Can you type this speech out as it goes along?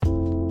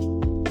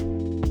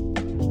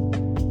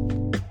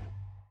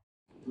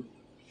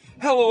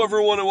Hello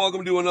everyone and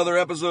welcome to another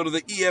episode of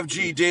the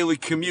EFG Daily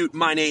Commute.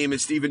 My name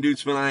is Steven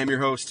Dutzman. I am your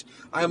host.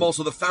 I am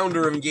also the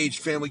founder of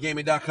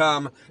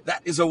EngagedFamilyGaming.com.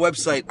 That is a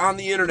website on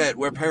the internet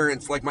where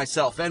parents like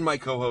myself and my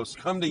co-hosts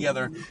come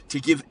together to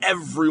give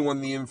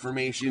everyone the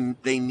information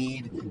they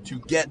need to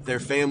get their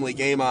family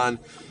game on.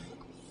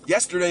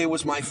 Yesterday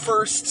was my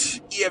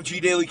first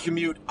EFG Daily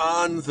Commute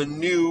on the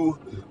new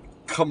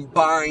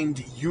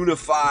combined,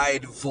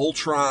 unified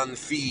Voltron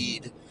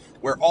feed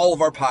where all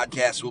of our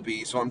podcasts will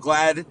be. So I'm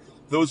glad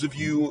those of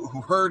you who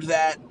heard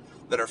that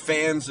are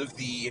fans of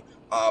the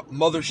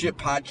Mothership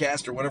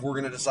podcast, or whatever we're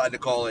going to decide to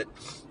call it,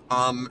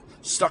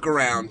 stuck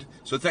around.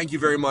 So thank you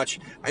very much.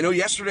 I know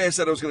yesterday I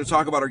said I was going to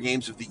talk about our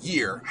games of the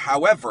year.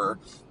 However,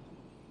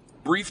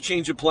 brief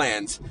change of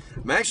plans.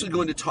 I'm actually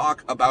going to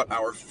talk about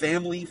our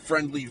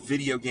family-friendly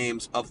video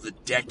games of the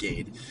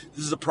decade.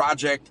 This is a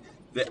project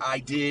that I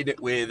did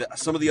with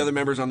some of the other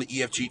members on the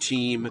EFG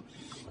team,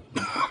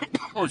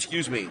 towards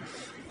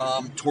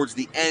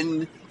the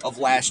end of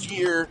last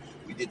year.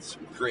 We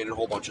created a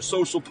whole bunch of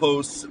social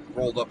posts,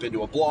 rolled up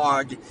into a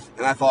blog,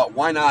 and I thought,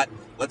 why not?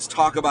 Let's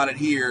talk about it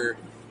here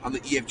on the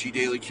EFG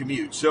Daily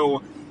Commute.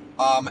 So,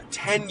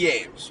 10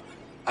 games.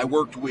 I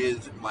worked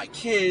with my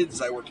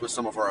kids, I worked with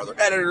some of our other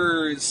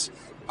editors,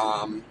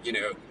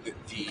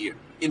 the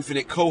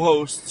infinite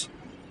co-hosts,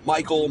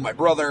 Michael, my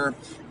brother,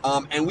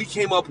 and we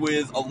came up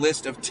with a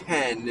list of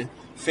 10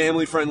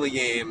 family-friendly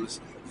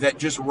games that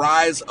just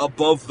rise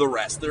above the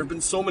rest. There have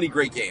been so many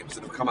great games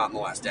that have come out in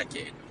the last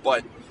decade,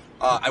 but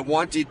I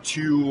wanted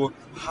to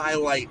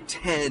highlight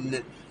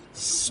 10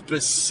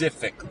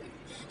 specifically.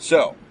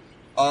 So,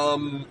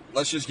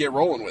 let's just get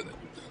rolling with it.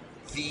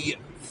 The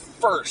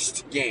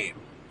first game.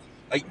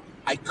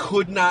 I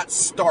could not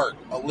start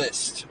a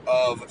list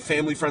of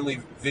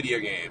family-friendly video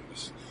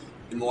games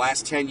in the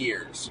last 10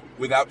 years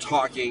without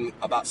talking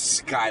about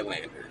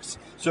Skylanders.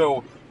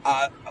 So,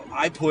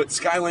 I put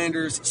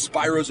Skylanders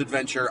Spyro's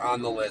Adventure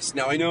on the list.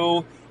 Now, I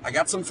know I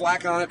got some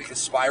flack on it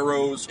because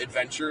Spyro's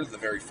Adventure, the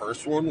very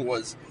first one,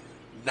 was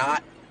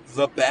not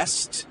the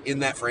best in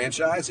that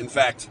franchise. In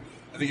fact,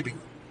 I think it'd be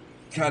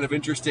kind of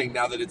interesting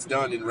now that it's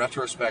done in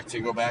retrospect to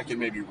go back and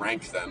maybe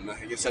rank them.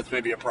 I guess that's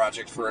maybe a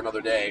project for another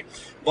day.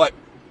 But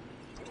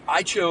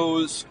I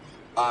chose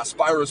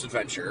Spyro's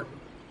Adventure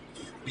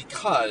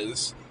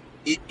because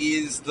it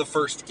is the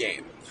first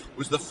game. It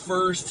was the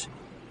first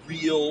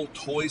real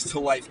Toys to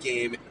Life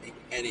game,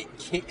 and it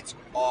kicked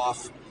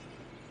off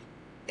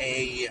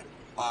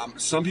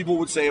some people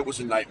would say it was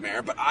a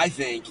nightmare, but I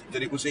think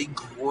that it was a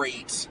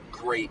great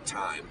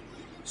time.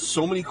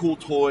 So many cool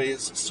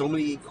toys, so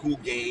many cool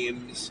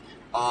games.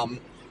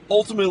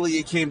 Ultimately,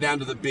 it came down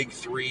to the big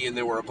three, and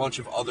there were a bunch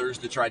of others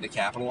that tried to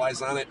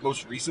capitalize on it.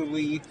 Most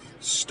recently,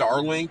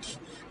 Starlink.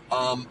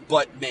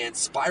 But man,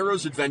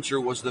 Spyro's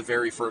Adventure was the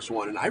very first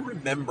one, and I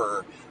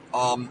remember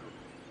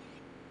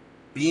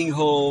being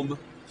home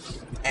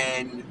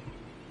and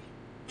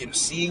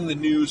seeing the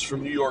news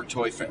from New York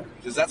Toy Fair,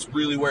 because that's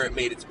really where it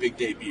made its big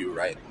debut,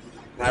 right?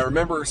 And I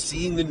remember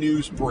seeing the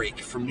news break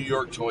from New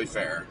York Toy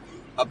Fair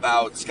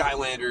about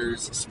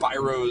Skylanders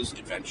Spyro's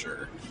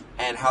Adventure,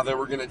 and how they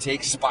were going to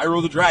take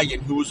Spyro the Dragon,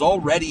 who was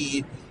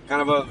already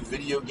kind of a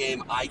video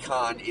game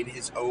icon in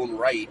his own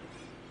right,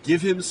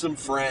 give him some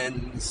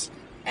friends,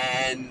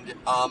 and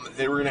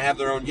they were going to have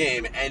their own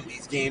game. And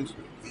these games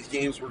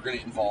were going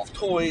to involve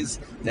toys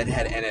that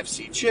had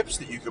NFC chips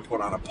that you could put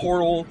on a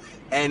portal,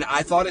 and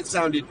I thought it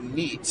sounded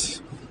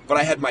neat, but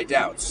I had my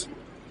doubts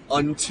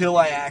until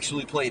I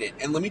actually played it.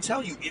 And let me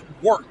tell you, it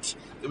worked.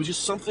 There was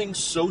just something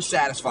so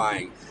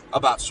satisfying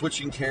about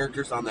switching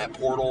characters on that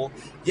portal.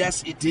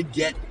 Yes, it did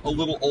get a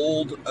little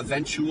old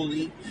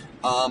eventually,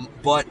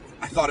 but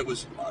I thought it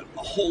was a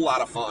whole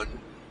lot of fun.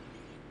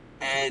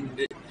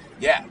 And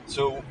yeah,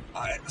 so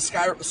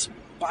Skylanders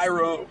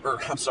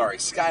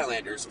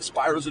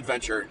Spyro's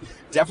Adventure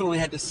definitely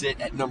had to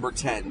sit at number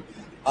 10.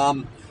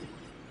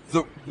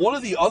 One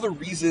of the other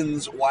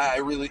reasons why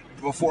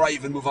before I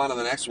even move on to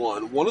the next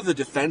one of the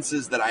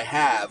defenses that I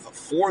have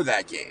for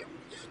that game,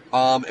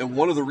 and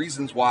one of the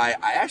reasons why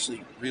I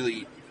actually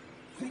really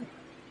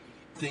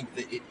think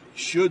that it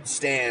should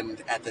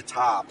stand at the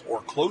top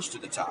or close to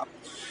the top,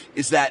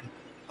 is that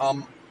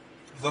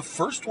the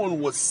first one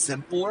was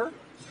simpler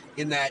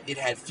in that it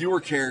had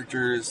fewer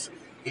characters.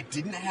 It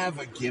didn't have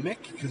a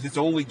gimmick, because its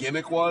only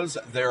gimmick was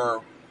there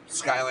are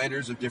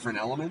Skylanders of different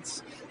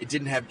elements. It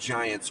didn't have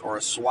giants or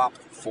a swap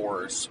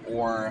force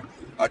or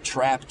a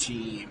trap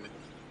team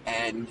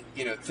and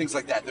things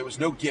like that. There was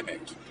no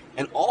gimmick.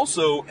 And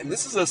also, and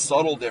this is a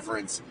subtle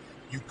difference,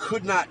 you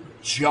could not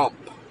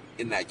jump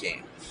in that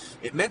game.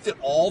 It meant that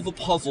all the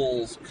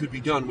puzzles could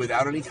be done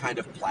without any kind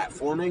of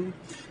platforming,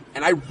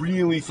 and I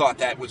really thought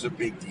that was a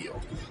big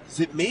deal, because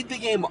it made the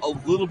game a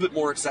little bit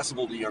more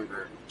accessible to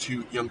younger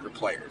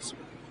players.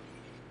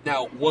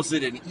 Now, was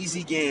it an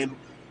easy game?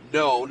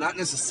 No, not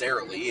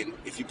necessarily, and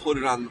if you put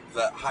it on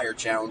the higher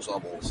challenge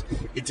levels,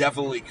 it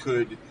definitely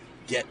could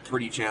get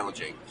pretty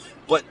challenging.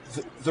 But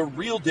the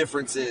real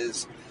difference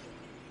is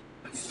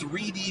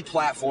 3D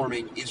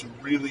platforming is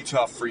really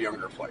tough for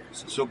younger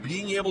players. So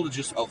being able to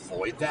just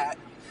avoid that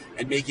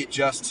and make it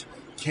just,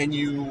 can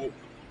you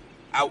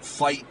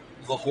outfight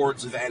the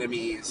hordes of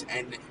enemies?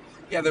 And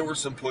yeah, there were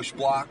some push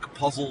block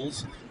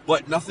puzzles,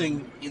 but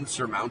nothing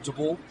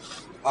insurmountable.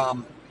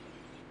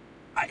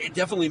 It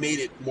definitely made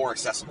it more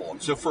accessible.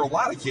 And so for a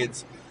lot of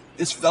kids,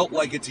 this felt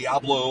like a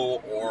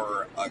Diablo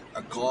or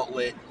a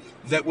Gauntlet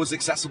that was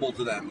accessible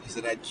to them because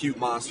it had cute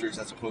monsters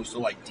as opposed to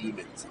like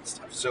demons and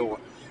stuff. So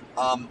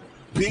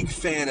big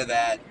fan of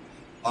that.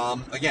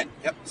 Again,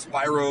 yep,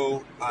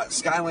 Spyro,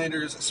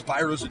 Skylanders,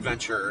 Spyro's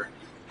Adventure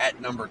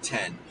at number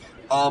 10.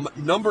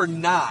 Number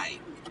 9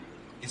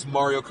 is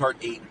Mario Kart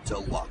 8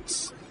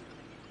 Deluxe.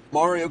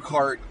 Mario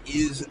Kart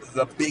is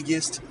the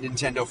biggest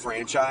Nintendo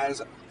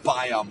franchise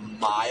by a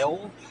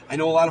mile. I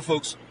know a lot of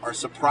folks are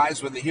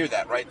surprised when they hear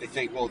that, right? They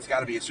think, well, it's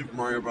got to be a Super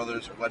Mario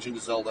Brothers or Legend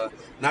of Zelda.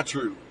 Not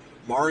true.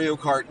 Mario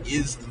Kart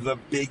is the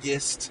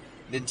biggest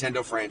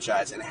Nintendo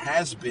franchise and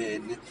has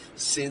been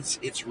since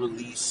its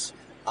release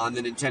on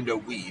the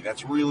Nintendo Wii.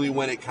 That's really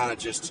when it kind of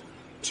just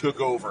took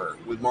over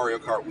with Mario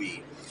Kart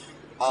Wii.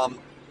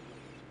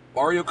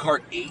 Mario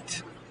Kart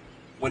 8,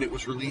 when it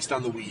was released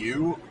on the Wii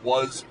U,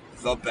 was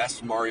the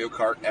best Mario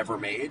Kart ever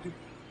made.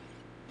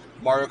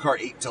 Mario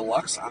Kart 8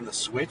 Deluxe on the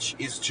Switch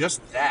is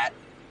just that,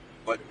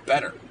 but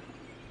better.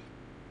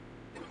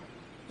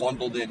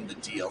 Bundled in the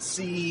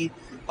DLC,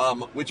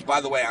 which, by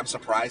the way, I'm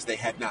surprised they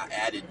had not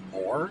added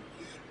more.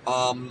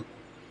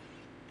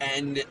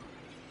 And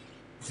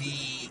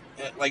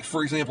like,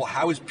 for example,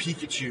 how is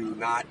Pikachu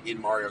not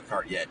in Mario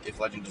Kart yet if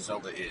Legend of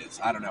Zelda is?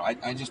 I don't know.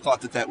 I just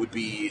thought that would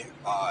be,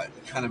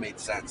 kind of made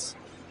sense.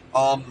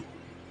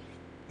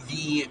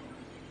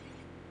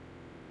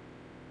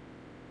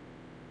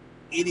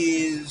 It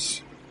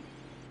is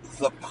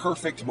the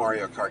perfect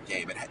Mario Kart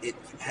game. It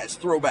has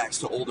throwbacks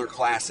to older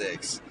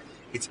classics.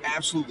 It's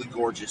absolutely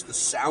gorgeous. The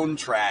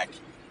soundtrack,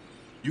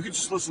 you can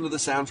just listen to the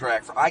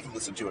soundtrack I can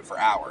listen to it for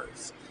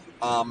hours.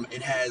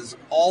 It has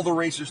all the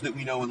racers that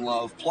we know and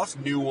love, plus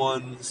new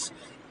ones.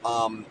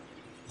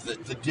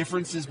 The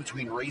differences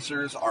between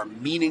racers are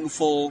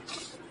meaningful.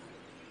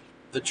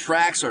 The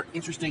tracks are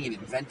interesting and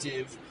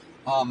inventive.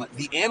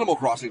 The Animal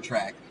Crossing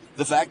track,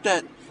 the fact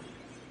that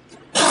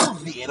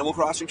the Animal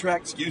Crossing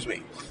track,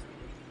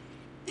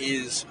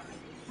 is,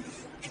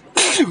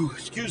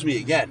 excuse me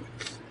again,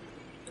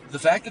 the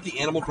fact that the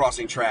Animal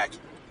Crossing track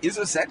is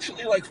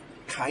essentially like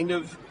kind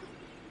of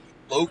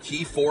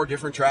low-key 4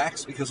 different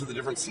tracks because of the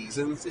different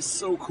seasons is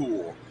so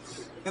cool.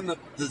 And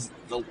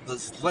the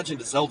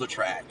Legend of Zelda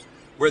track,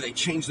 where they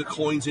change the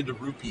coins into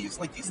rupees,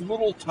 like these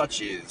little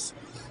touches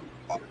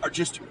are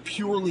just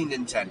purely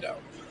Nintendo.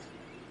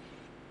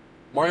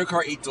 Mario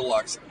Kart 8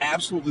 Deluxe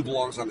absolutely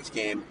belongs on this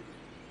game.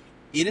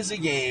 It is a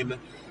game,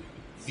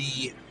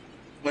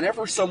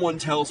 whenever someone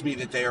tells me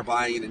that they are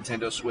buying a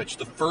Nintendo Switch,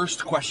 the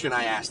first question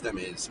I ask them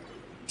is,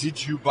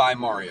 did you buy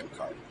Mario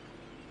Kart?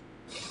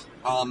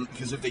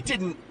 Because if they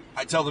didn't,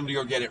 I tell them to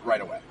go get it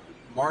right away.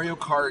 Mario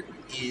Kart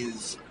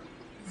is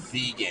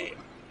the game.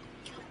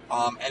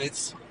 And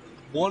it's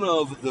one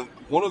of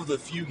the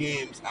few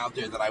games out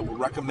there that I will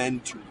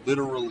recommend to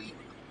literally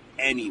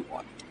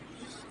anyone.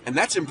 And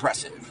that's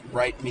impressive,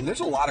 right? I mean, there's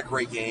a lot of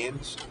great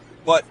games,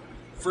 but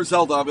for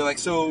Zelda, I'll be like,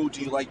 so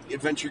do you like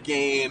adventure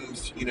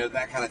games,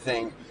 that kind of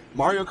thing.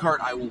 Mario Kart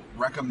I will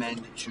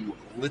recommend to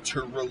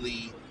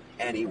literally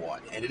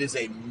anyone, and it is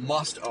a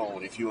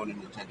must-own if you own a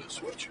Nintendo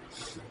Switch.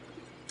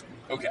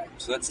 Okay,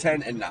 so that's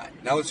 10 and 9.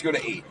 Now let's go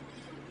to 8.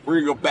 We're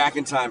going to go back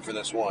in time for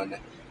this one.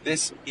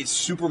 This is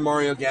Super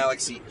Mario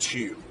Galaxy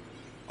 2.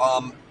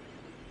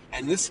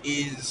 And this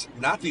is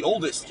not the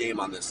oldest game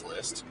on this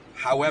list.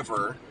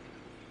 However,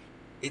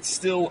 it's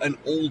still an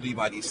oldie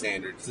by these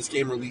standards. This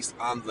game released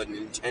on the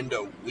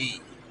Nintendo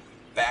Wii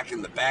back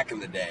in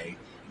the day,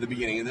 the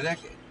beginning of the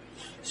decade.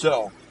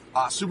 So,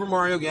 Super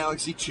Mario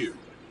Galaxy 2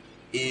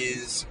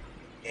 is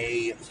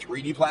a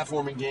 3D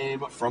platforming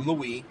game from the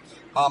Wii.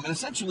 And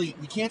essentially,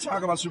 we can't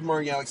talk about Super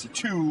Mario Galaxy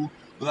 2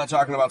 without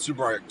talking about Super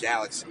Mario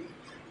Galaxy.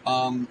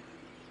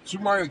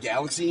 Super Mario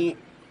Galaxy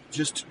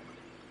just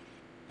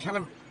kind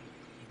of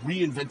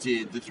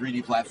reinvented the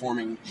 3D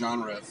platforming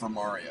genre for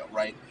Mario,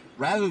 right?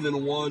 Rather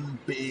than one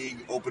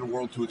big open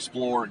world to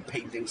explore and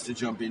paintings to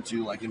jump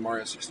into, like in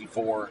Mario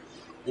 64,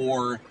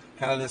 or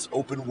kind of this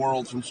open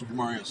world from Super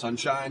Mario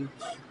Sunshine,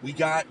 we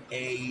got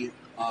a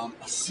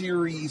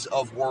series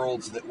of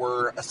worlds that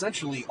were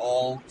essentially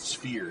all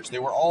spheres. They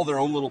were all their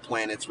own little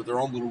planets with their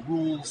own little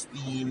rules,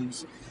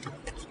 themes,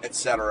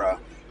 etc.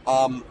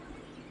 And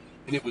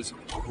it was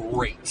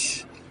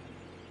great.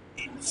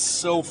 It's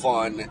so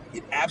fun.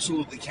 It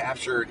absolutely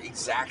captured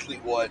exactly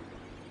what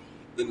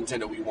the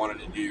Nintendo Wii wanted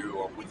to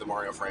do with the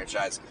Mario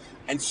franchise.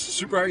 And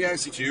Super Mario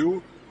Galaxy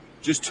 2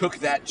 just took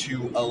that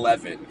to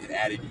 11. It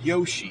added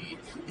Yoshi.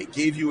 It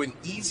gave you an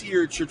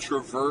easier to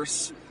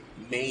traverse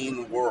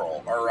main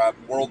world, or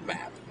world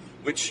map,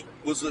 which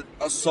was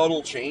a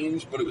subtle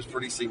change, but it was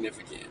pretty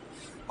significant.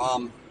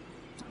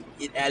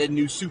 It added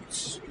new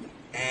suits,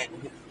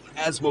 and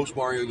as most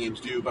Mario games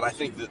do, but I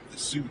think that the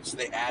suits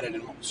they added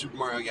in Super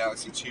Mario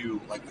Galaxy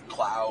 2, like the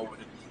Cloud,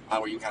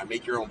 where you can kind of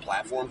make your own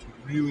platforms,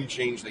 really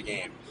changed the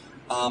game.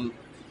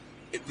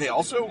 they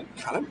also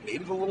kind of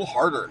made it a little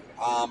harder,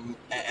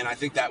 and I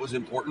think that was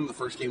important. The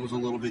first game was a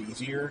little bit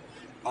easier.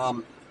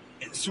 Um,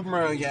 Super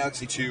Mario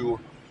Galaxy 2,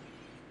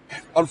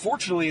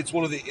 unfortunately,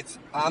 it's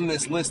on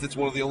this list. It's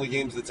one of the only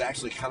games that's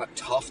actually kind of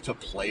tough to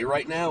play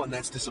right now, and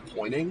that's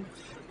disappointing.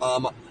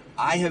 Um,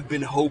 I have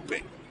been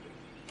hoping,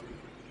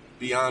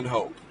 beyond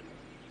hope,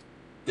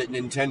 that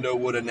Nintendo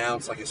would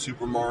announce like a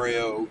Super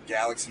Mario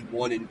Galaxy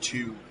 1 and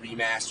 2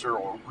 remaster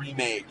or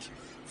remake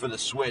for the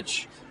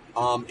Switch.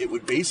 It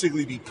would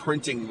basically be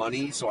printing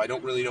money, so I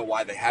don't really know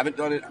why they haven't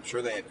done it. I'm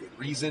sure they have good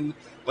reason.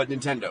 But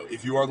Nintendo,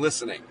 if you are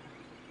listening,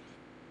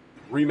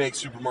 remake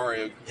Super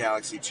Mario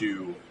Galaxy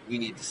 2. We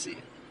need to see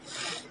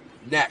it.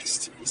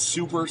 Next,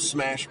 Super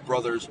Smash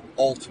Bros.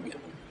 Ultimate.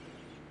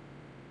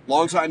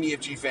 Longtime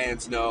EFG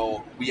fans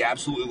know we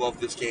absolutely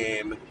love this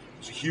game.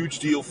 It's a huge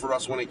deal for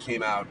us when it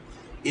came out.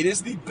 It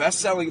is the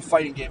best-selling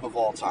fighting game of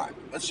all time.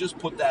 Let's just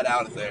put that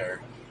out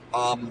there.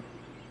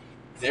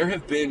 There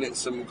have been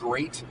some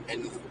great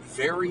and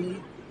very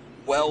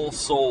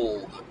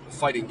well-sold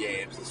fighting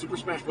games. The Super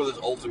Smash Bros.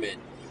 Ultimate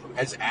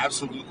has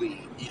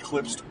absolutely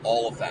eclipsed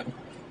all of them.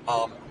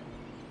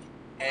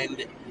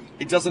 And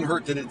it doesn't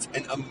hurt that it's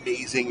an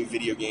amazing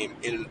video game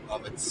in and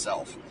of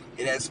itself.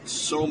 It has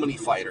so many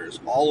fighters,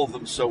 all of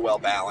them so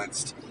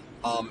well-balanced.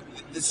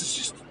 This is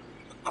just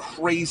a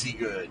crazy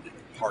good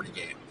party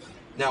game.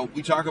 Now,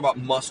 we talk about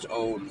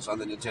must-owns on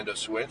the Nintendo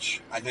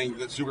Switch. I think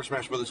that Super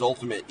Smash Bros.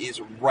 Ultimate is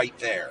right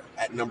there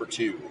at number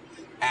 2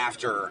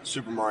 after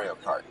Super Mario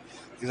Kart.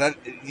 Because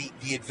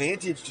the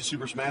advantage to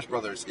Super Smash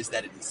Bros. Is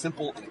that it's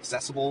simple and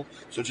accessible,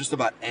 so just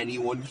about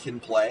anyone can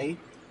play.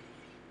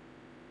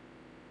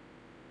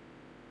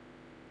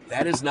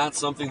 That is not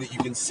something that you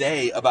can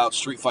say about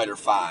Street Fighter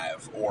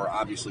V or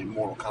obviously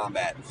Mortal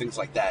Kombat and things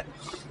like that.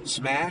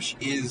 Smash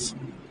is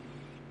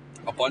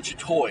a bunch of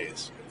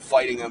toys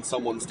fighting on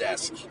someone's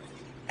desk.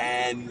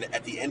 And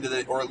at the end of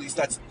it, or at least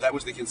that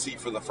was the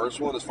conceit for the first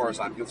one, as far as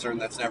I'm concerned.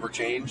 That's never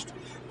changed.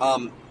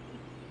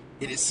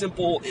 It is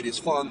simple, it is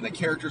fun, the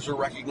characters are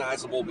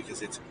recognizable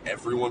because it's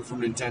everyone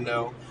from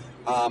Nintendo.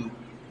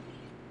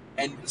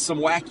 And some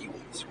wacky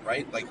ones,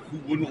 right? Like, who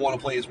wouldn't want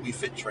to play as Wii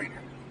Fit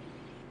Trainer?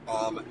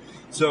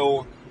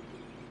 So,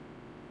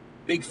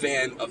 big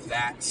fan of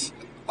that.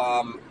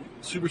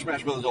 Super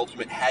Smash Bros.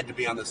 Ultimate had to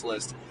be on this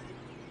list.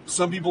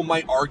 Some people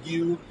might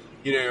argue,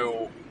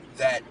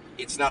 that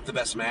it's not the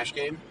best Smash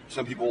game.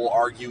 Some people will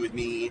argue with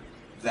me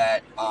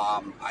that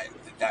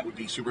that would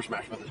be Super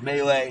Smash Bros.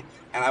 Melee,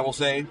 and I will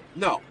say,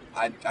 no,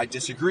 I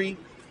disagree.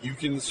 You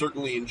can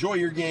certainly enjoy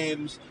your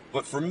games,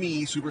 but for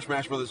me, Super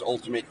Smash Bros.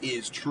 Ultimate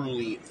is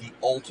truly the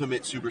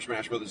ultimate Super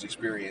Smash Bros.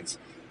 Experience.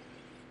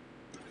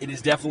 It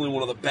is definitely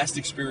one of the best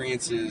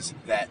experiences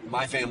that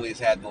my family has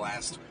had in the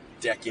last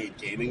decade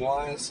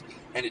gaming-wise,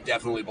 and it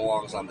definitely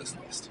belongs on this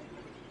list.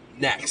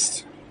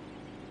 Next,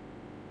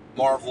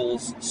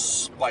 Marvel's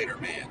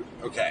Spider-Man.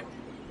 Okay,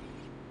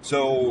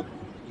 so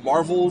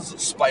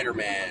Marvel's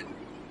Spider-Man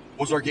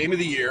was our game of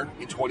the year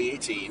in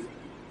 2018,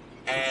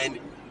 and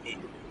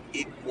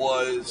it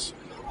was,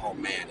 oh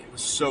man, it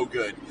was so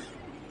good.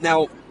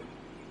 Now,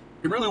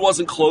 it really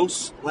wasn't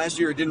close. Last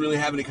year it didn't really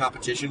have any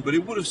competition, but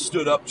it would have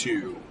stood up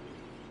to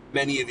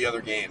many of the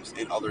other games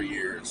in other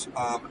years.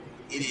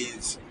 It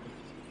is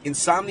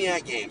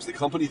Insomniac Games, the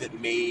company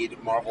that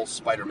made Marvel's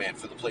Spider-Man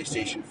for the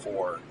PlayStation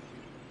 4,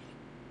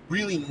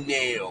 really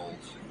nailed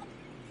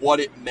what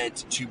it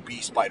meant to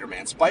be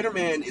Spider-Man.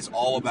 Spider-Man is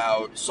all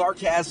about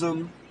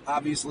sarcasm,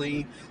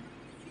 obviously,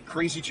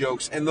 crazy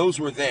jokes, and those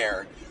were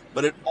there,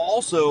 but it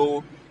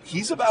also,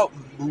 he's about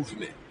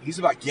movement. He's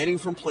about getting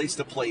from place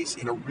to place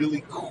in a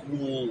really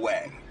cool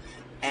way.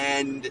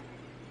 And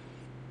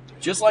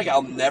just like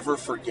I'll never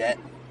forget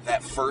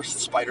that first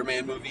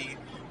Spider-Man movie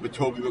with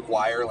Tobey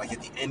Maguire, like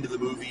at the end of the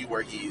movie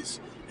where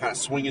he's kind of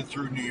swinging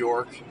through New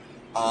York,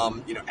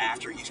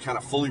 after he's kind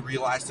of fully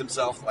realized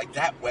himself, like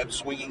that web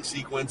swinging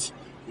sequence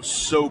was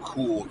so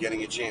cool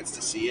getting a chance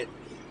to see it.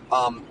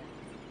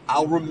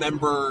 I'll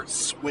remember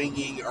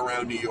swinging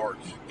around New York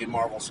in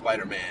Marvel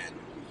Spider-Man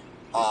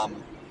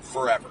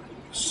forever.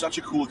 Such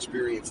a cool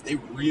experience. They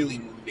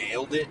really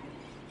nailed it.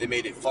 They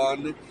made it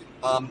fun.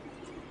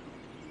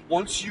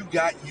 Once you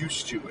got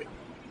used to it,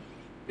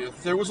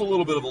 there was a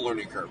little bit of a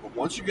learning curve, but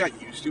once you got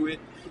used to it,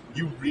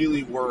 you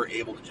really were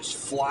able to just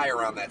fly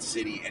around that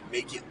city and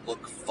make it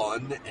look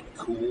fun and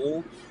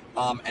cool.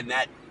 And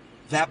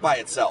that by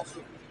itself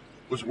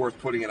was worth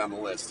putting it on the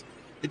list.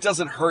 It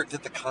doesn't hurt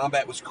that the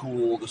combat was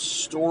cool. The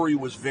story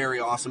was very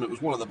awesome. It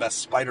was one of the best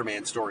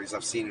Spider-Man stories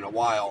I've seen in a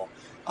while.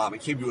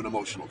 It came to an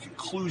emotional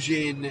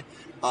conclusion.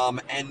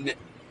 And,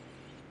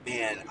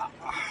 man,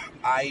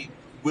 I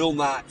will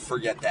not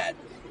forget that.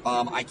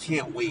 I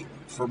can't wait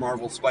for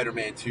Marvel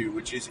Spider-Man 2,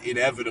 which is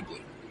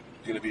inevitably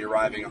going to be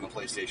arriving on the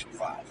PlayStation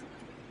 5.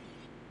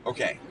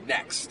 Okay,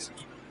 next.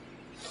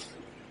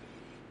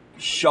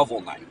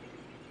 Shovel Knight.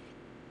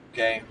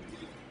 Okay,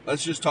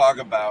 let's just talk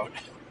about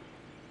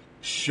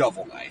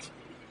Shovel Knight.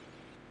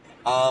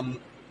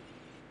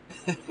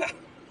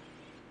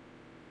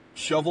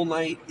 Shovel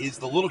Knight is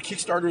the little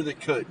Kickstarter that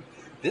could.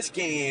 This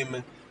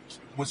game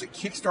was a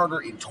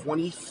Kickstarter in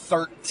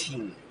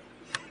 2013.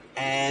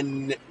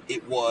 And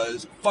it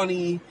was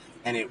funny,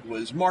 and it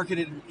was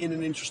marketed in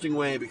an interesting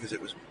way because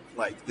it was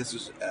like, this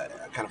is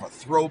kind of a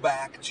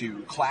throwback to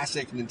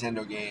classic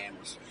Nintendo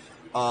games.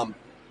 And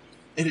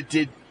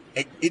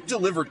it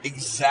delivered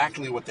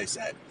exactly what they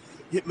said.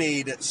 It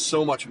made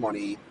so much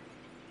money.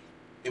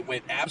 It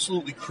went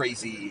absolutely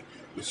crazy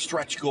with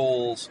stretch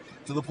goals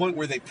to the point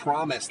where they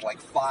promised like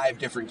 5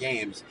 different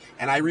games.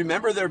 And I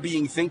remember there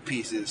being think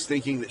pieces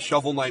thinking that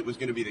Shovel Knight was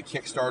going to be the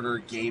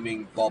Kickstarter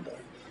gaming bubble.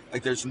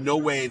 Like, there's no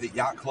way that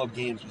Yacht Club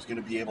Games was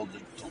going to be able to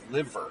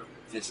deliver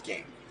this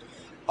game.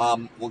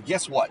 Well,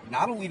 guess what?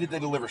 Not only did they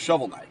deliver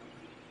Shovel Knight,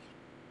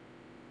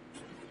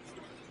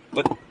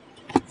 but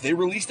they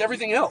released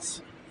everything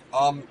else.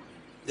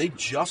 They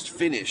just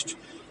finished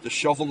the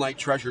Shovel Knight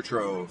Treasure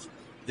Trove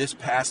this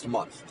past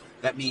month.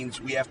 That means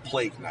we have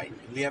Plague Knight,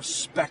 we have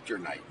Spectre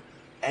Knight,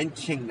 and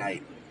King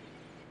Knight,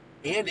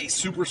 and a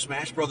Super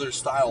Smash Bros.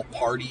 Style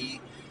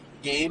party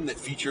game that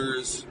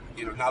features,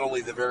 not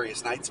only the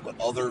various knights, but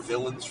other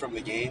villains from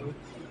the game.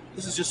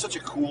 This is just such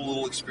a cool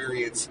little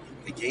experience.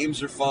 The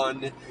games are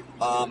fun,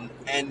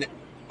 and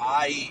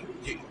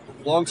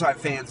longtime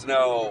fans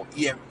know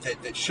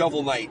that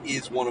Shovel Knight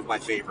is one of my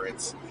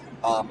favorites.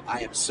 I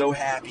am so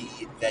happy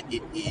that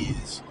it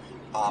is.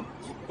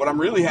 What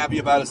I'm really happy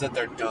about is that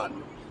they're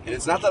done. And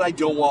it's not that I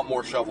don't want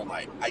more Shovel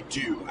Knight. I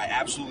do. I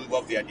absolutely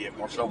love the idea of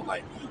more Shovel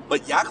Knight.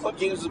 But Yacht Club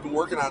Games has been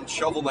working on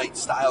Shovel Knight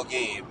style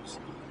games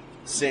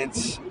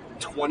since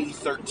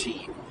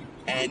 2013,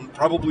 and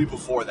probably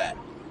before that.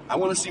 I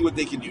want to see what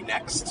they can do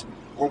next,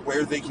 or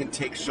where they can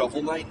take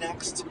Shovel Knight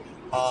next,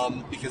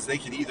 because they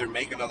can either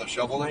make another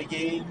Shovel Knight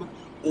game,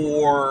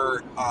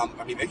 or,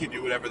 they can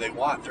do whatever they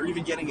want. They're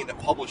even getting into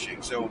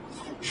publishing. So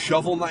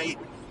Shovel Knight,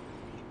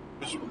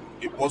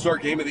 it was our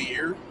game of the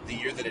year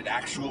that it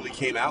actually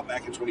came out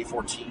back in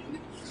 2014.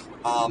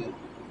 Or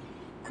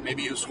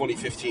maybe it was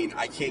 2015.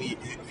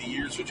 The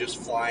years are just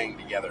flying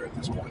together at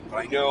this point. But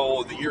I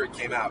know the year it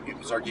came out, it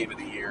was our game of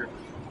the year.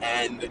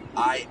 And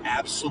I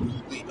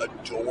absolutely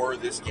adore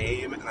this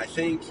game. And I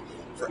think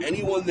for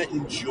anyone that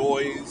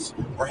enjoys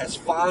or has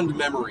fond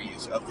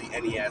memories of the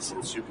NES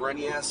and Super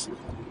NES,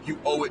 you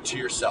owe it to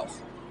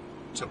yourself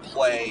to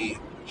play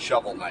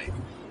Shovel Knight.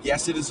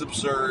 Yes, it is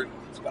absurd.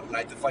 It's about a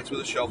knight that fights with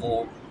a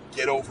shovel.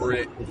 Get over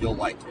it. You'll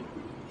like it.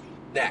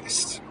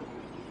 Next.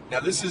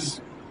 Now, this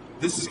is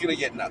going to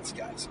get nuts,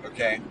 guys,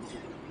 okay?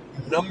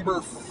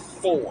 Number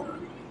 4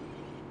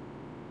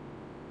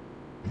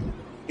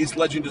 is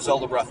Legend of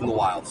Zelda Breath of the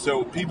Wild.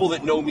 So people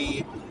that know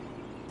me,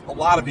 a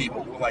lot of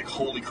people were like,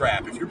 holy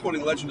crap, if you're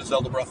putting Legend of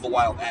Zelda Breath of the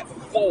Wild at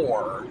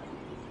 4,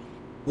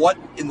 what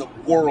in the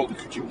world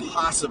could you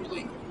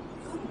possibly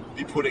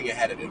be putting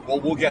ahead of it? Well,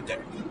 we'll get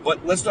there.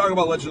 But let's talk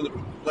about Legend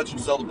of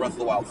Zelda Breath of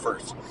the Wild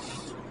first.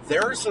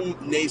 There are some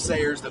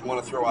naysayers that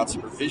want to throw out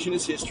some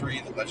revisionist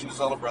history that Legend of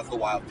Zelda Breath of the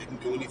Wild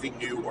didn't do anything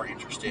new or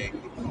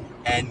interesting,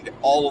 and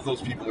all of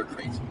those people are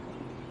crazy.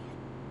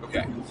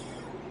 Okay.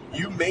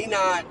 You may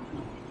not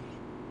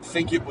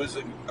think it was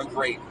a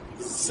great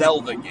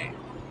Zelda game,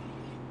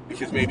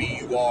 because maybe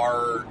you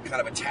are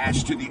kind of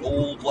attached to the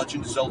old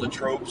Legend of Zelda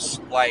tropes,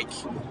 like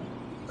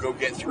go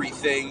get 3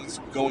 things,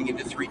 going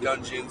into 3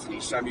 dungeons, and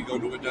each time you go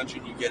to a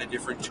dungeon, you get a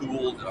different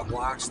tool that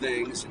unlocks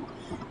things. And,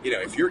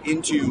 if you're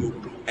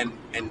into and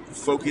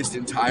focused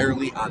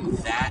entirely on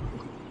that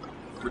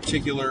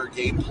particular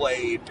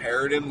gameplay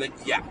paradigm, then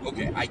yeah,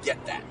 okay, I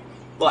get that.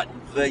 But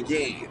the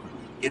game,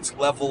 its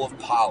level of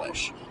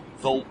polish,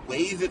 the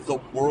way that the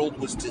world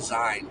was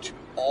designed to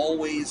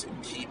always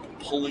keep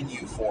pulling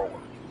you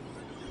forward,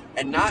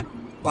 and not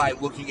by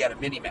looking at a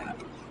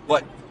mini-map,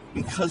 but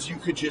because you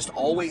could just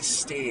always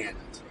stand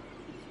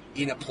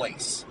in a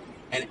place,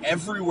 and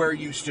everywhere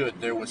you stood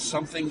there was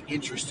something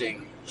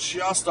interesting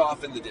just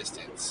off in the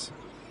distance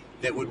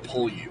that would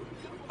pull you.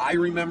 I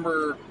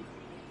remember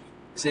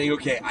saying,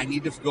 okay, I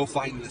need to go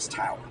find this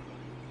tower.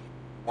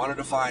 Wanted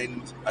to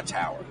find a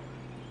tower.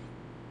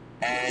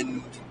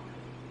 And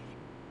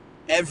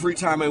every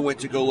time I went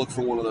to go look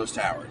for one of those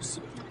towers,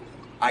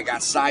 I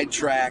got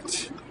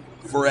sidetracked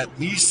for at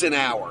least an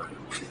hour.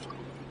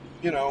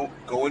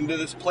 Going to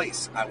this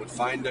place. I would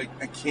find a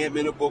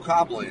encampment of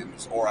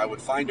bokoblins, or I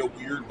would find a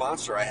weird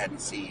monster I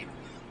hadn't seen,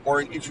 or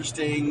an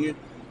interesting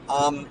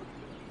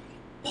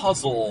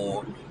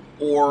puzzle,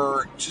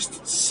 or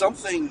just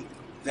something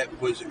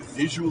that was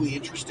visually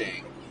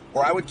interesting.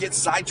 Or I would get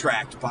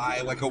sidetracked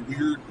by like a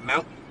weird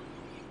mountain,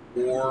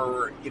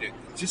 or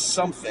just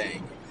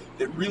something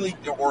that really,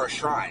 or a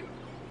shrine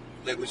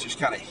that was just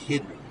kind of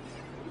hidden.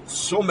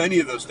 So many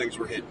of those things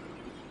were hidden.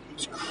 It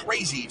was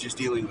crazy just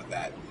dealing with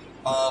that.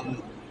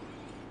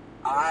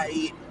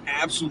 I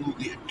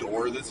absolutely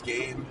adore this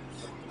game.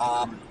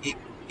 It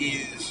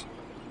is,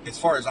 as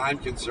far as I'm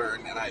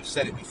concerned, and I've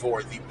said it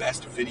before, the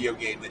best video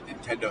game that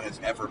Nintendo has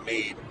ever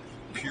made,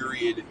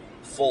 period,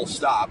 full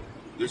stop.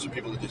 There's some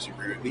people that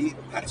disagree with me.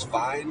 That's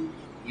fine.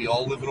 We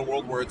all live in a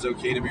world where it's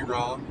okay to be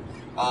wrong,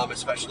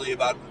 especially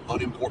about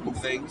unimportant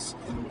things.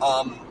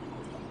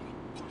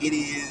 It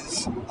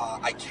is,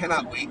 I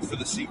cannot wait for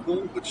the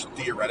sequel, which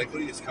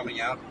theoretically is coming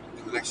out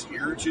in the next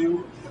year or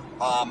two,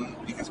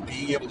 because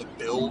being able to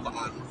build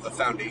on the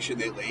foundation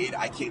they laid,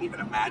 I can't even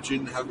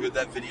imagine how good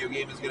that video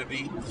game is going to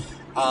be.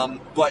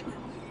 But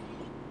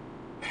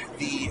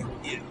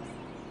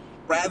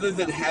rather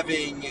than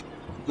having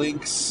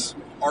Link's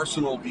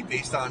arsenal be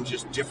based on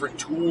just different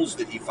tools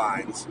that he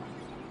finds,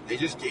 they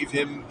just gave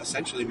him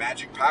essentially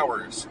magic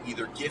powers,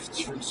 either gifts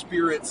from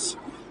spirits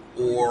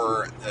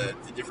or the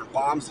different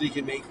bombs that he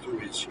can make through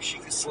his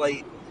Sheikah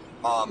Slate,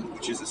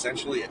 which is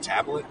essentially a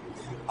tablet.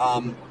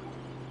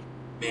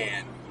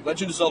 Man,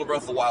 Legend of Zelda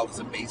Breath of the Wild is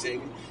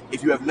amazing.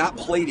 If you have not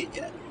played it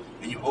yet,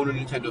 and you own a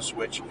Nintendo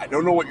Switch, I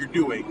don't know what you're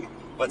doing,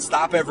 but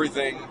stop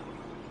everything,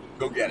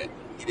 go get it.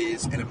 It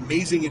is an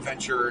amazing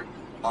adventure,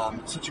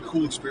 such a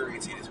cool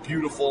experience. It is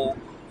beautiful.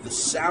 The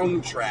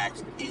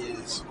soundtrack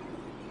is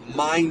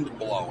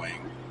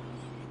mind-blowing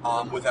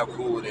with how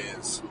cool it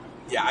is.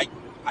 Yeah,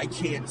 I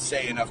can't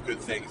say enough good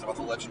things about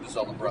The Legend of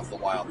Zelda Breath of the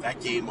Wild. That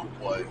game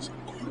was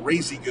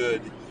crazy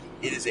good.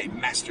 It is a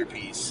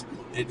masterpiece.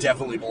 It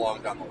definitely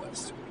belonged on the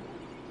list.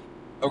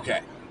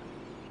 Okay.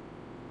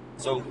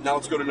 So now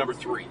let's go to number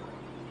 3.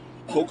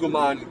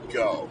 Pokemon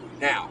Go.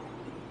 Now,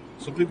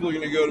 some people are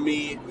going to go to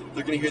me,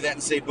 they're going to hear that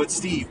and say, but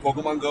Steve,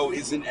 Pokemon Go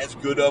isn't as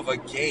good of a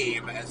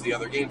game as the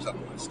other games on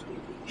the list.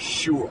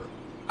 Sure,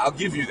 I'll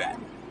give you that.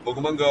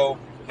 Pokemon Go,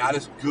 not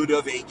as good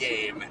of a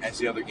game as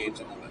the other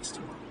games on the list.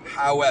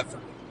 However,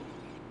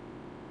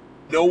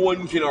 no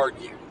one can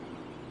argue.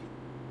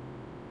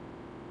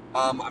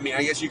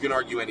 I guess you can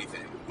argue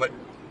anything, but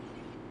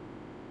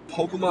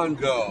Pokemon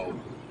Go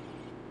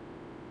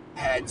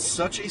had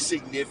such a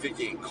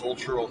significant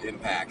cultural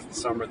impact the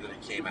summer that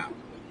it came out.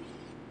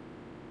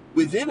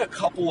 Within a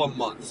couple of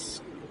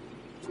months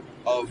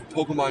of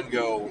Pokemon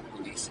Go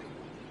releasing,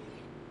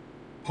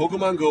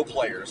 Pokemon Go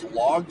players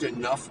logged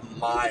enough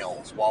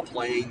miles while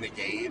playing the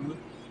game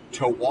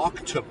to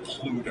walk to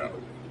Pluto.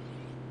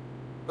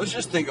 Let's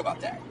just think about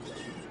that.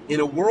 In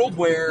a world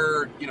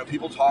where,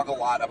 people talk a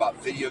lot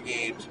about video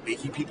games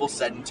making people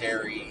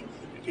sedentary,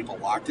 people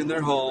locked in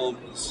their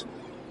homes,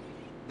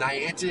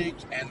 Niantic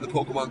and the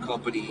Pokemon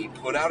Company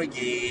put out a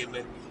game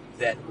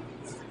that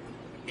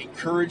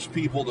encouraged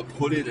people to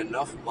put in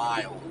enough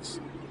miles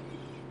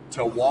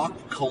to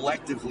walk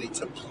collectively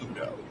to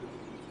Pluto.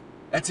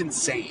 That's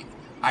insane.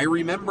 I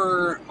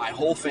remember my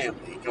whole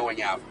family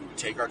going out. We would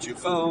take our 2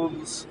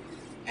 phones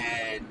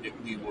and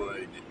we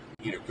would,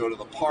 go to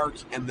the park,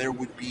 and there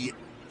would be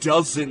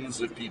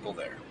dozens of people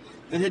there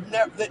that had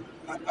never.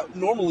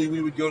 Normally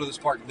we would go to this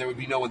park and there would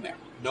be no one there.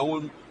 No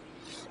one.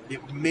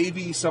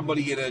 Maybe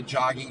somebody in a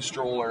jogging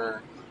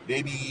stroller.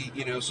 Maybe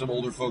some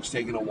older folks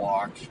taking a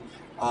walk.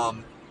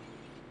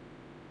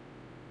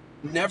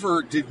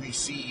 Never did we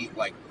see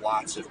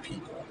lots of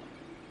people.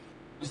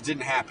 This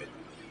didn't happen.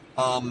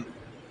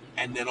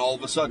 And then all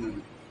of a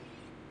sudden,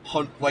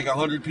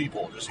 100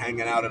 people just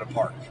hanging out at a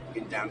park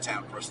in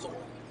downtown Bristol.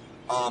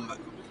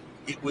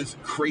 It was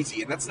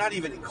crazy, and that's not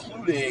even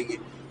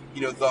including,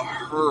 the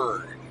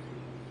herd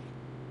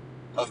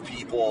of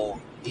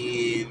people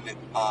in,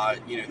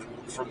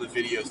 from the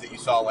videos that you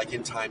saw,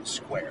 in Times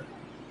Square,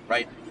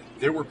 right?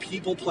 There were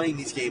people playing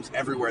these games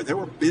everywhere. There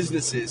were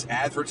businesses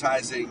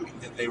advertising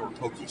that they were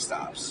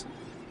Pokestops.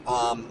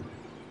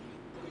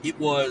 It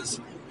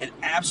was an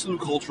absolute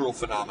cultural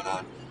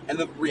phenomenon, and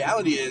the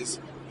reality is,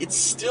 it's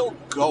still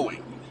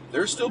going.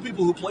 There are still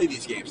people who play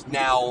these games.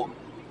 Now,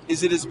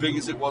 is it as big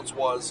as it once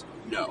was?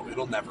 No,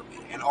 it'll never be.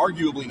 And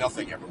arguably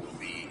nothing ever will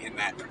be in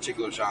that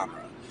particular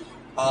genre.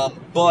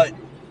 But,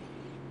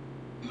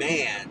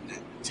 man,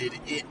 did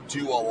it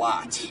do a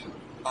lot.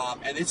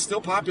 And it's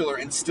still popular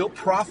and still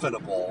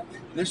profitable.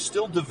 And they're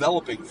still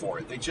developing for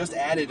it. They just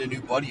added a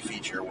new buddy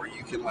feature where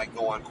you can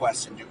go on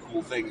quests and do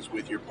cool things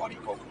with your buddy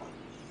Pokemon.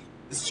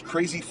 This is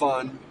crazy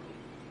fun.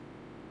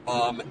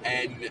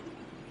 And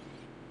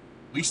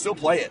we still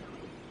play it.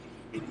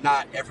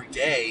 Not every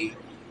day,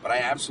 but I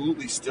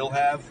absolutely still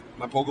have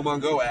my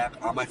Pokemon Go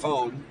app on my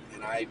phone,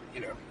 and I,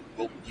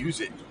 will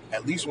use it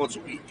at least once a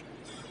week.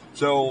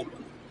 So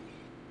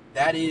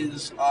that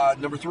is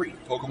number 3,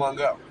 Pokemon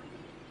Go.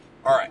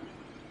 All right.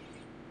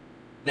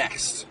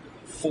 Next,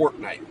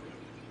 Fortnite.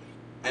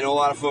 I know a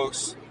lot of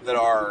folks that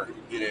are,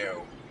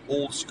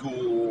 old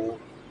school,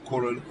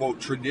 quote unquote,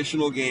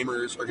 traditional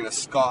gamers are going to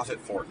scoff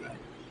at Fortnite.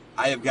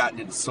 I have gotten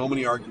into so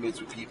many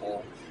arguments with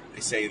people.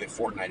 They say that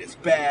Fortnite is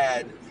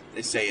bad.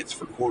 They say it's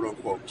for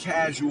quote-unquote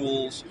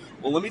casuals.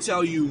 Well, let me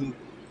tell you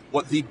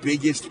what the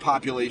biggest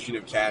population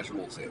of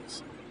casuals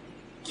is.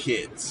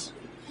 Kids.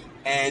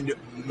 And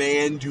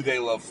man, do they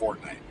love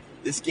Fortnite.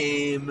 This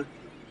game,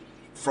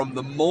 from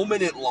the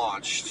moment it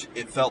launched,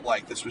 it felt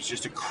like this was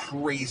just a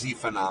crazy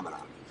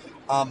phenomenon.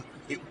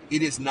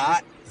 It is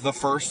not the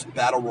first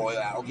Battle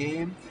Royale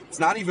game. It's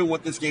not even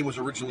what this game was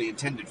originally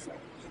intended for.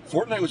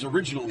 Fortnite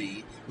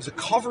was a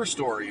cover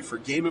story for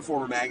Game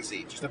Informer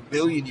magazine just a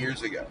billion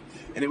years ago.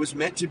 And it was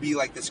meant to be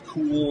this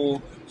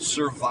cool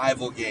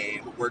survival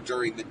game where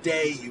during the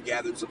day you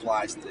gathered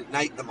supplies and at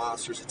night the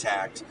monsters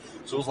attacked.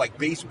 So it was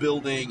base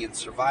building and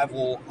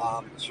survival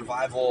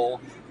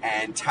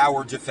and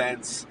tower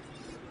defense,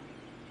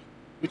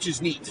 which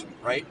is neat,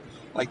 right?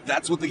 Like,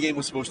 that's what the game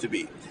was supposed to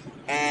be.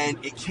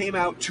 And it came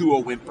out to a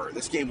whimper.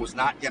 This game was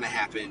not going to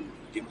happen.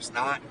 It was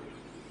not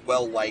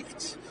well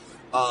liked.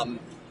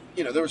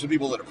 There were some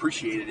people that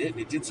appreciated it, and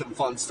it did some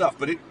fun stuff,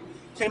 but it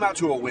came out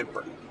to a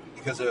whimper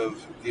because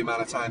of the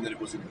amount of time that it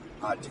was in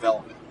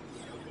development.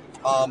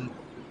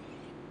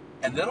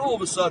 And then all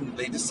of a sudden,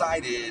 they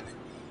decided,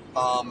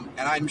 and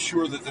I'm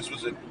sure that this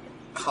was a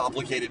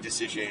complicated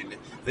decision,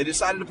 they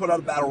decided to put out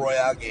a Battle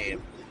Royale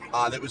game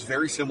that was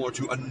very similar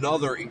to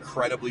another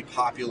incredibly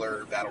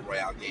popular Battle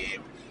Royale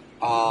game,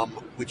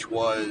 which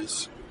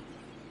was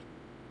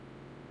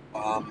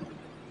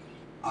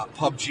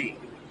PUBG,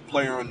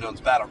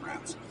 PlayerUnknown's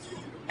Battlegrounds.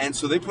 And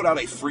so they put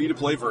out a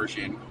free-to-play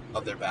version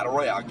of their Battle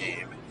Royale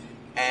game,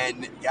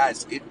 and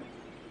guys, it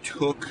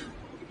took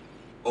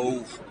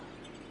over.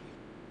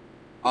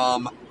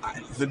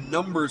 The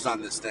numbers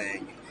on this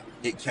thing,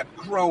 it kept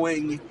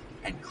growing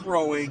and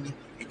growing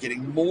and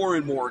getting more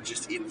and more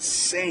just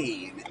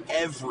insane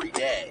every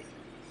day.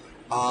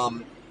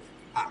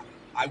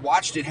 I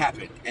watched it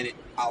happen, and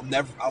I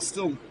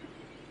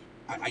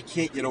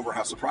can't get over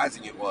how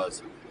surprising it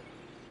was.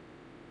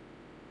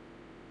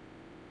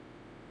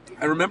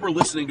 I remember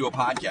listening to a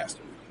podcast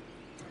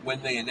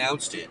when they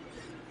announced it,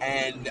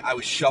 and I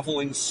was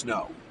shoveling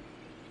snow.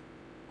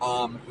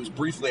 It was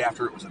briefly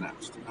after it was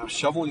announced. I was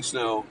shoveling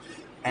snow,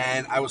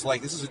 and I was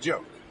like, this is a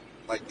joke.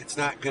 Like, it's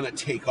not going to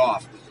take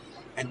off.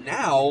 And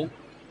now,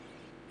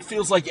 it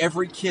feels like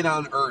every kid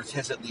on Earth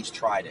has at least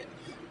tried it.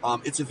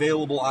 It's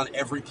available on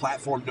every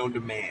platform known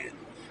to man.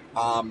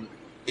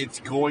 It's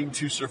going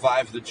to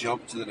survive the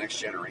jump to the next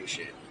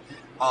generation.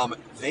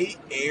 They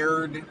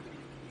aired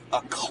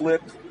a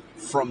clip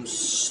from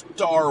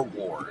Star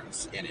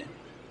Wars in it.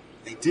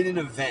 They did an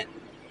event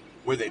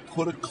where they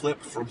put a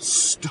clip from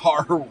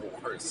Star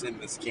Wars in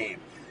this game.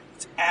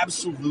 It's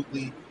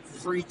absolutely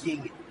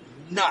freaking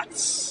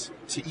nuts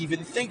to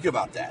even think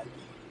about that.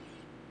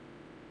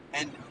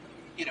 And,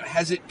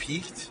 has it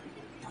peaked?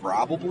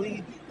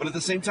 Probably. But at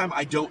the same time,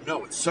 I don't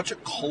know. It's such a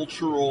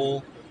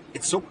cultural...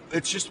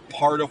 It's just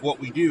part of what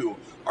we do.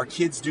 Our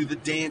kids do the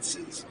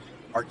dances.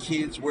 Our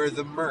kids wear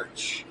the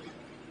merch.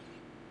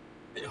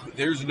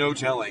 There's no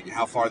telling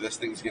how far this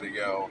thing's going to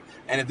go.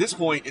 And at this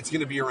point, it's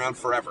going to be around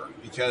forever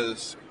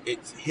because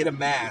it's hit a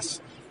mass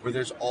where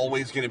there's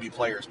always going to be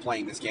players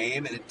playing this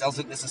game, and it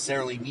doesn't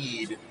necessarily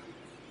need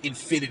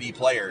infinity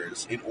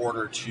players in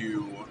order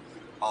to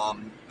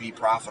be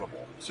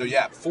profitable. So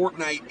yeah,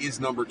 Fortnite is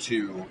number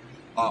 2,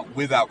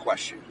 without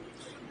question.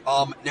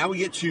 Now we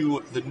get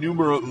to the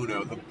numero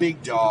uno, the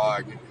big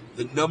dog,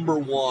 the number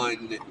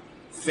 1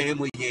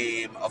 family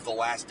game of the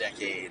last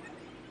decade,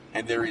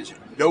 and there is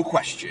no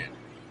question.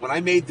 When I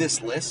made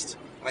this list,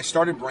 when I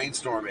started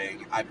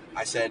brainstorming,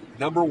 I said,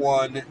 number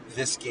 1,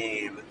 this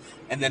game,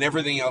 and then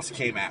everything else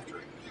came after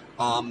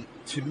it.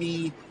 To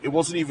me, it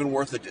wasn't even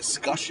worth a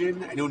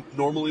discussion. I know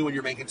normally when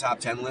you're making top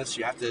 10 lists,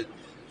 you have to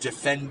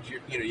defend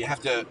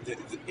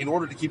in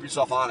order to keep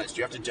yourself honest,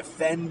 you have to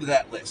defend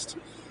that list.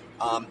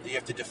 You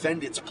have to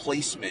defend its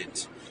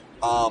placement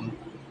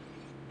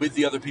with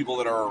the other people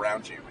that are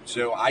around you.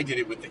 So I did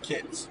it with the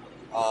kids.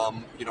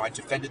 I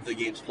defended the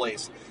game's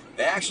place.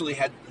 They actually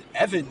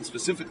Evan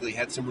specifically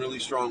had some really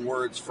strong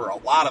words for a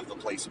lot of the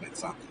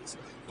placements on these.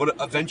 But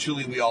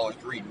eventually we all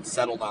agreed and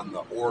settled on the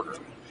order.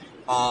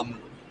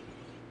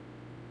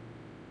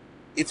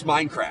 It's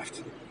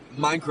Minecraft.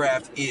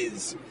 Minecraft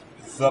is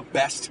the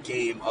best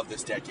game of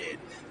this decade.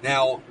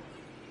 Now,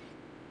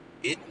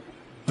 it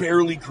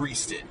barely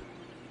greased it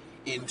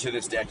into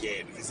this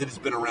decade because it has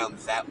been around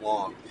that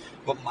long.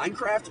 But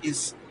Minecraft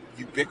is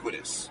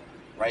ubiquitous,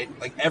 right?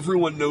 Like,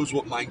 everyone knows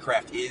what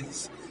Minecraft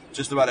is.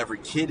 Just about every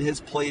kid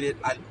has played it.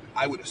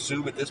 I would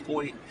assume at this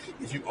point,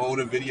 if you own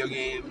a video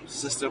game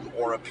system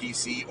or a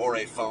PC or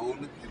a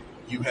phone,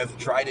 you have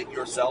tried it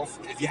yourself.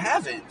 And if you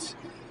haven't,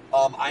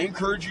 I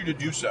encourage you to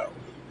do so.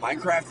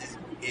 Minecraft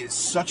is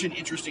such an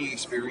interesting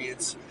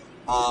experience.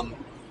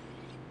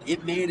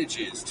 It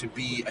manages to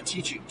be a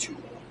teaching tool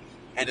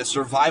and a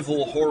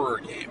survival horror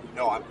game.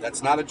 No,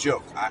 that's not a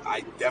joke.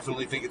 I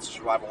definitely think it's a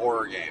survival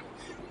horror game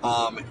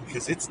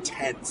because it's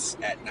tense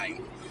at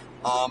night.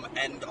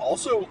 And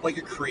also like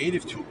a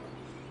creative tool.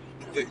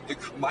 The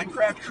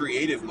Minecraft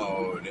creative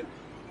mode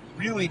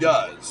really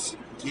does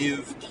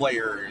give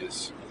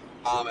players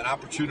an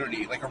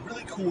opportunity, like a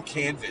really cool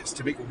canvas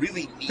to make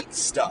really neat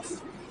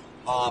stuff.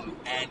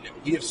 And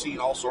we have seen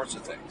all sorts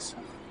of things.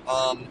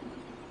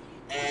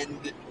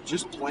 And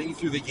just playing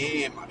through the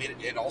game, I mean,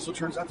 it also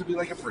turns out to be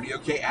like a pretty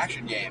okay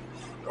action game.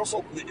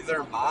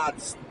 There are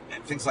mods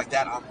and things like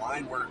that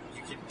online where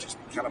you can just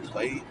kind of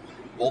play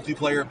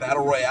multiplayer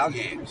battle royale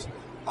games.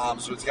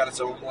 So it's got its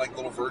own like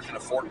little version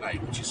of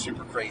Fortnite, which is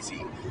super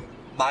crazy.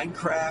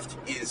 Minecraft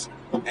is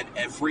an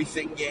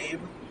everything game.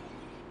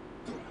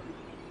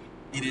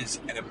 It is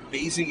an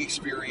amazing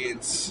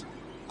experience,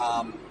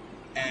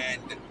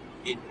 and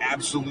it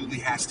absolutely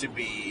has to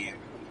be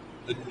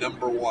the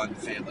number 1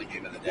 family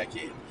game of the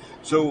decade.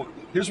 So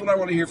here's what I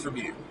want to hear from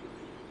you.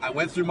 I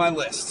went through my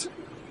list.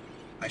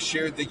 I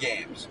shared the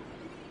games.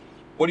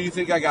 What do you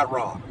think I got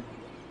wrong?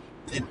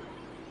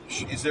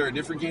 Is there a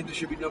different game that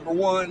should be number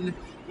one?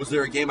 Was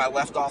there a game I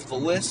left off the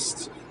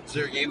list? Is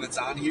there a game that's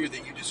on here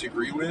that you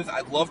disagree with?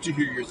 I'd love to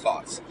hear your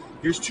thoughts.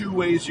 Here's 2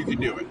 ways you can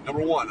do it.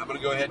 Number one, I'm going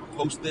to go ahead and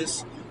post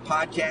this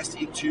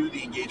podcast into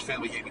the Engage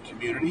Family Gaming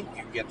community.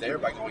 You can get there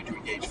by going to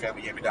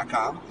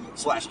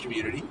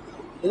engagefamilygaming.com/community.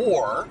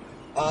 Or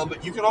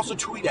you can also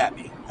tweet at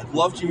me. I'd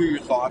love to hear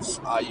your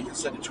thoughts. You can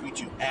send a tweet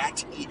to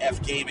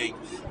 @EFGaming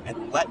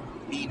and let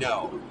me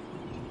know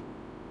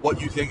what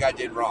you think I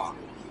did wrong.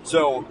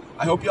 So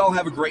I hope you all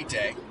have a great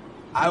day.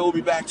 I will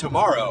be back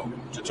tomorrow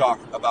to talk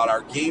about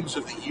our games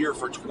of the year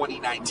for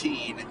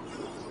 2019.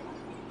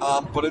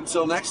 But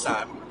until next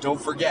time,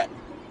 don't forget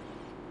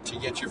to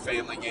get your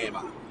family game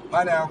on.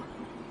 Bye now.